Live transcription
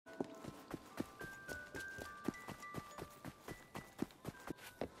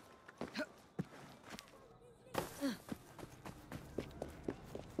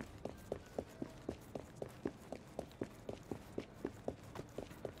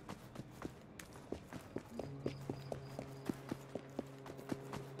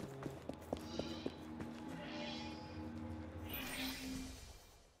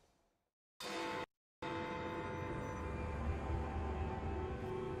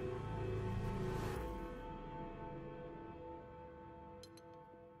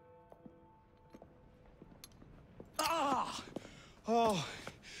Oh,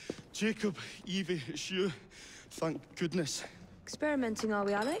 Jacob, Evie, it's you. Thank goodness. Experimenting, are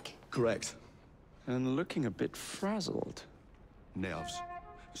we, Alec? Correct. And looking a bit frazzled. Nerves.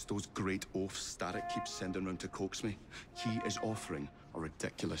 It's those great oafs Starrick keeps sending round to coax me. He is offering a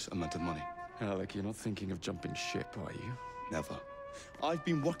ridiculous amount of money. Alec, you're not thinking of jumping ship, are you? Never. I've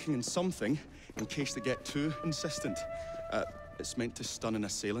been working on something in case they get too insistent. It's meant to stun an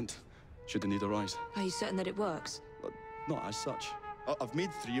assailant, should the need arise. Are you certain that it works? Not as such. I've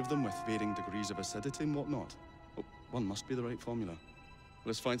made 3 of them with varying degrees of acidity and whatnot. Well, one must be the right formula.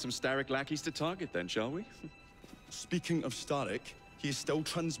 Let's find some Starrick lackeys to target then, shall we? Speaking of Starrick, he is still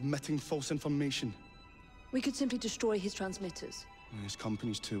transmitting false information. We could simply destroy his transmitters. His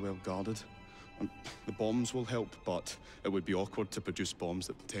company's too well guarded. The bombs will help, but it would be awkward to produce bombs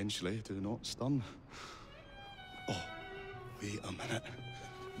that potentially do not stun. Oh, wait a minute.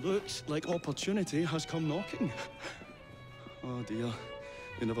 Looks like opportunity has come knocking. Oh dear,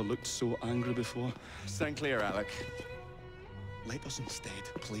 they never looked so angry before. Stand clear, Alec. Let us instead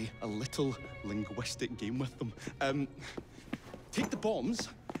play a little linguistic game with them. Take the bombs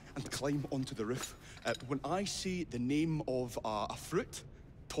and climb onto the roof. When I say the name of a fruit,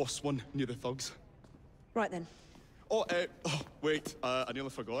 toss one near the thugs. Right then. Oh, wait, I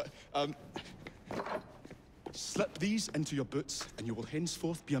nearly forgot. Slip these into your boots, and you will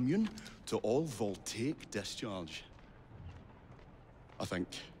henceforth be immune to all voltaic discharge. I think.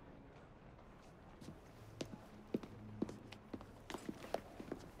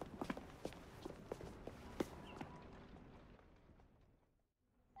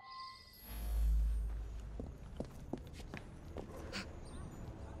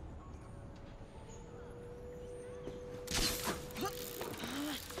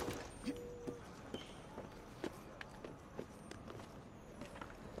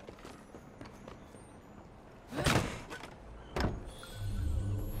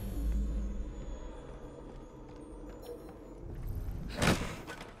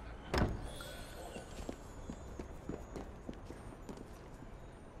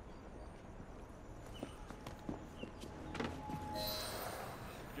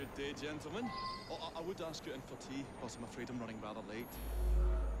 Good day, gentlemen. Oh, I would ask you in for tea, but I'm afraid I'm running rather late.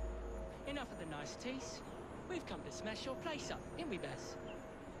 Enough of the niceties. We've come to smash your place up, ain't we, Bess?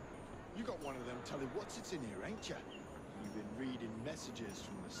 You got one of them telly what's-its in here, ain't you? You've been reading messages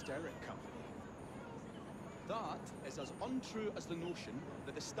from the Starrick Company. That is as untrue as the notion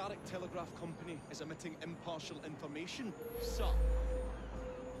that the Starrick Telegraph Company is emitting impartial information, sir.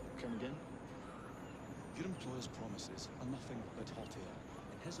 Come again? Your employer's promises are nothing but hot air,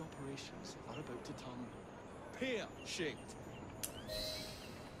 and his operations are about to turn pear-shaped.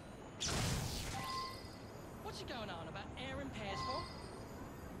 What you going on about air and pears for?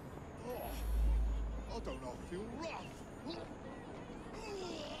 Oh, I don't know, I feel rough.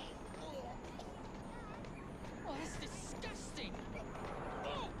 Oh, that's disgusting!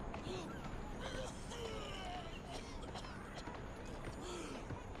 Oh.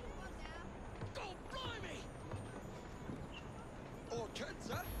 God, blimey! Oh, kids,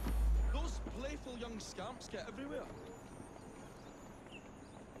 eh? Those playful young scamps get everywhere.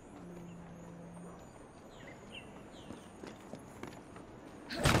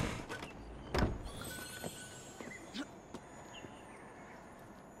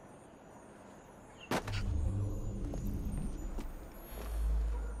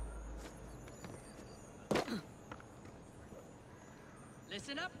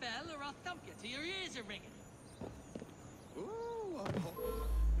 Listen up, Belle, or I'll thump you till your ears are ringing. Ooh, Oh,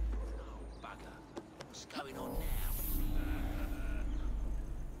 bugger. What's going on now?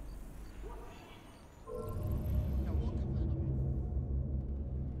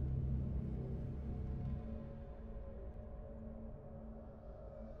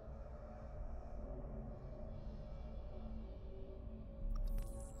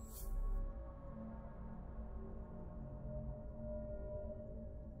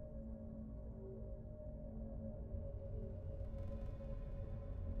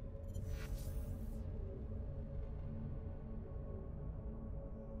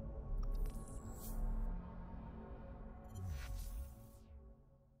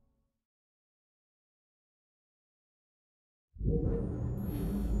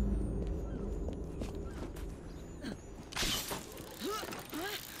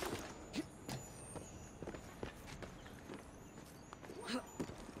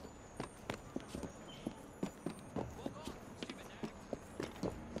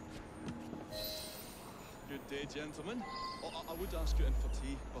 Good day, gentlemen. Oh, I would ask you in for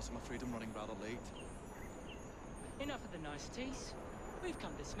tea, but I'm afraid I'm running rather late. Enough of the niceties. We've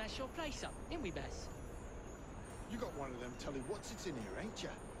come to smash your place up, ain't we, Bess? You got one of them telly-what's-its in here, ain't ya?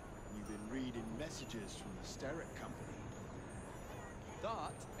 You've been reading messages from the Sterrick Company.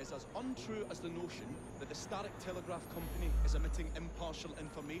 That is as untrue as the notion that the Starrick Telegraph Company is emitting impartial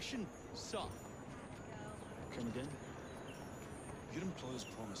information, sir. Come again? Your employer's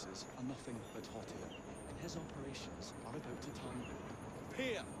promises are nothing but hot air, and his operations are about to turn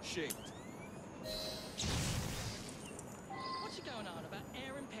pear-shaped. What's you going on about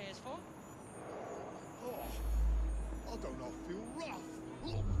air and pears for? Oh, I don't know, I feel rough.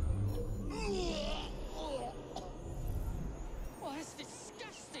 Oh, that's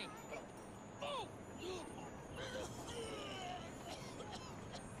disgusting! Oh!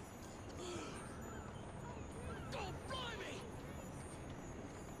 God, blimey!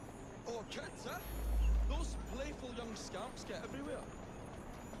 Oh, kids, huh? Those playful young scamps get everywhere.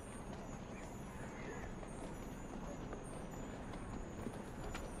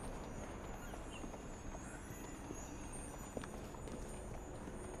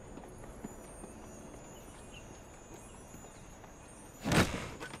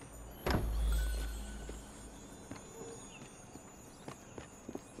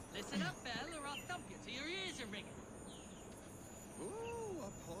 Listen up, Belle, or I'll thump you till your ears are ringing. Oh, a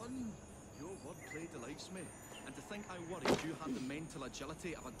pun. Your wordplay delights me. And to think I worried you had the mental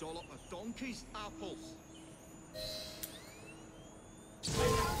agility of a dollop of donkey's apples.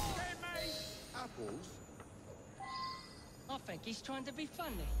 Apples? I think he's trying to be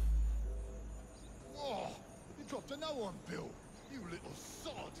funny. Oh, you dropped another one, Bill. You little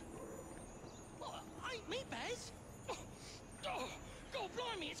sod. What? Ain't me, Bez? Oh, God,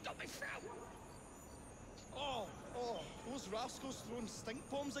 blimey, it's got me throat! Oh, those rascals throwing stink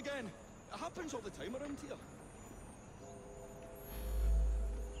bombs again. It happens all the time around here.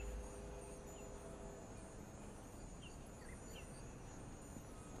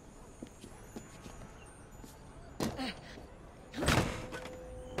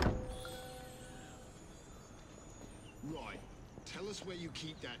 Right. Tell us where you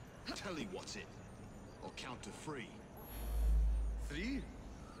keep that telly-what's-it. I'll count to 3. 3?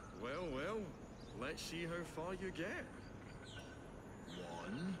 Well, let's see how far you get.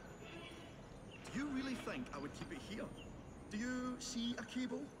 1. Do you really think I would keep it here? Do you see a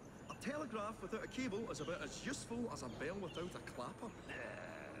cable? A telegraph without a cable is about as useful as a bell without a clapper.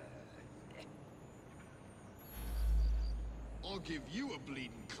 I'll give you a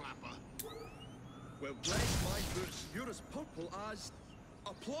bleeding clapper. Well, bless my boots, you're as purple as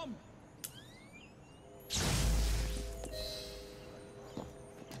a plum.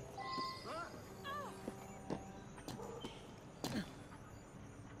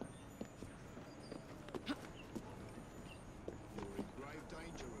 You're in grave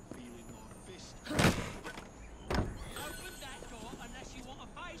danger of feeling our fist. Open that door unless you want a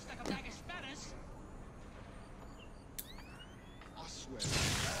face like a bag of spanners. I swear.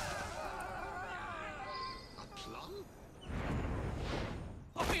 A plum?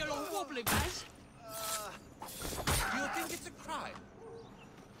 I feel all wobbly, Baz. You think it's a crime?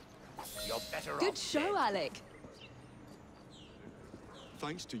 You're better Good off show, dead. Alec.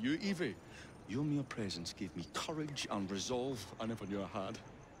 Thanks to you, Evie. Your mere presence gave me courage and resolve I never knew I had.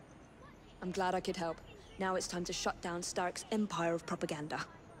 I'm glad I could help. Now it's time to shut down Starrick's empire of propaganda.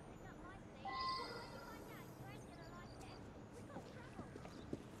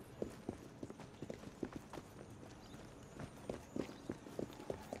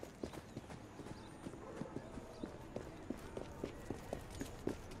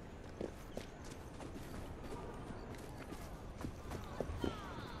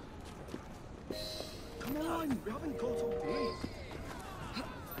 Come on, we haven't got all day.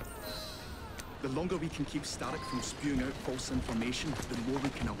 The longer we can keep Starrick from spewing out false information, the more we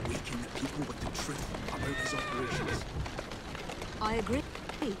can awaken the people with the truth about his operations. I agree.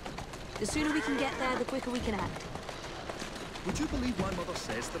 The sooner we can get there, the quicker we can act. Would you believe my mother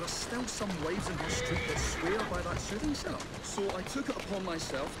says there are still some wives in her street that swear by that shooting setup? So I took it upon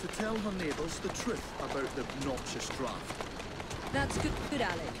myself to tell her neighbours the truth about the obnoxious draft. That's good,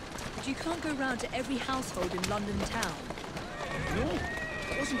 Alec. But you can't go round to every household in London town. No,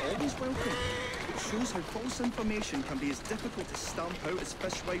 it wasn't always welcome. It shows how false information can be as difficult to stamp out as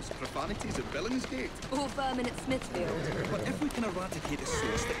fishwives' profanities at Billingsgate. Or vermin at Smithfield. But if we can eradicate a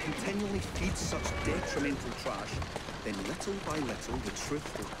source that continually feeds such detrimental trash, then little by little the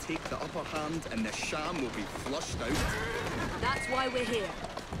truth will take the upper hand and the sham will be flushed out. That's why we're here.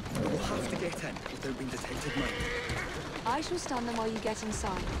 We'll have to get in without being detected, mind. I shall stand them while you get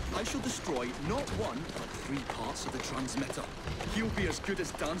inside. I shall destroy not one, but 3 parts of the transmitter. He'll be as good as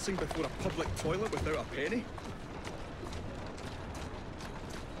dancing before a public toilet without a penny.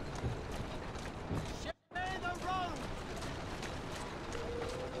 Share the rod!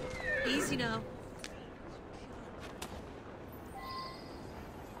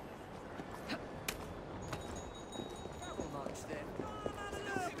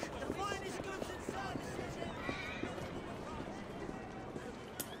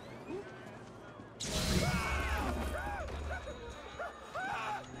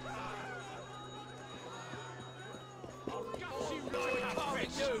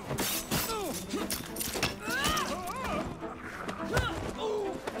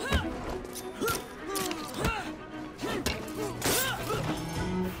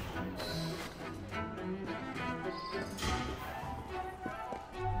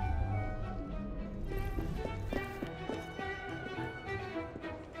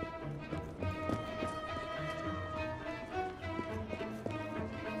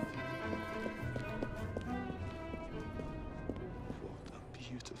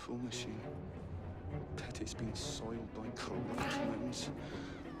 Beautiful machine. Pity it's been soiled by crawling twins.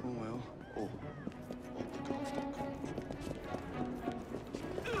 Oh well. Oh, autograph.com.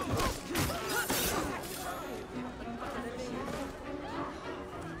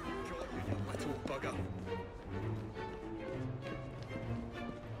 Little bugger.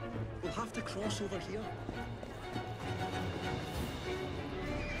 We'll have to cross over here.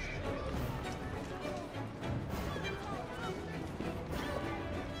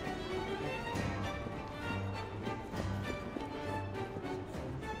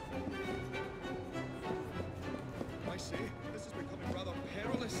 I say, this is becoming rather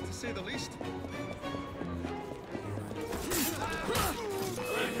perilous, to say the least.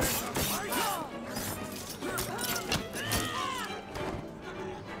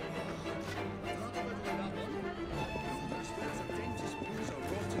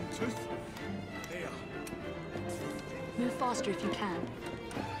 Move faster if you can.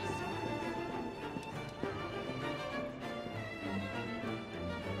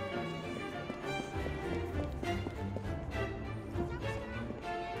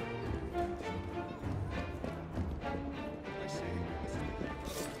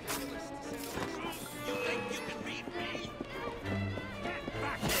 You think you can beat me? Get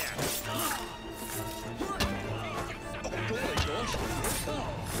back here!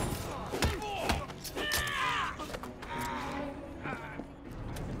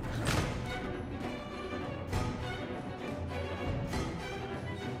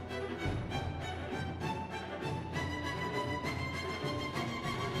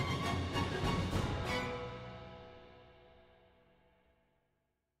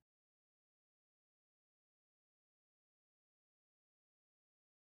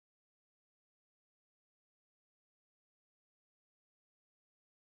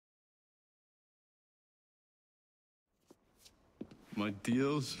 My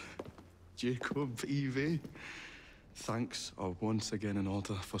dears, Jacob, Evie, thanks are once again in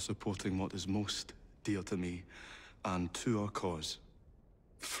order for supporting what is most dear to me and to our cause,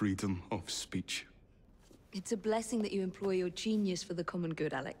 freedom of speech. It's a blessing that you employ your genius for the common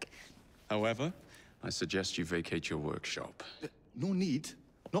good, Alec. However, I suggest you vacate your workshop. No need.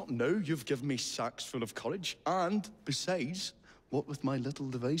 Not now. You've given me sacks full of courage. And besides, what with my little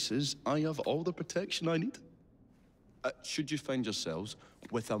devices, I have all the protection I need. Should you find yourselves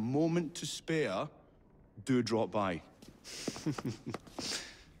with a moment to spare, do drop by.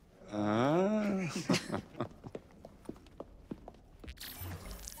 Ah.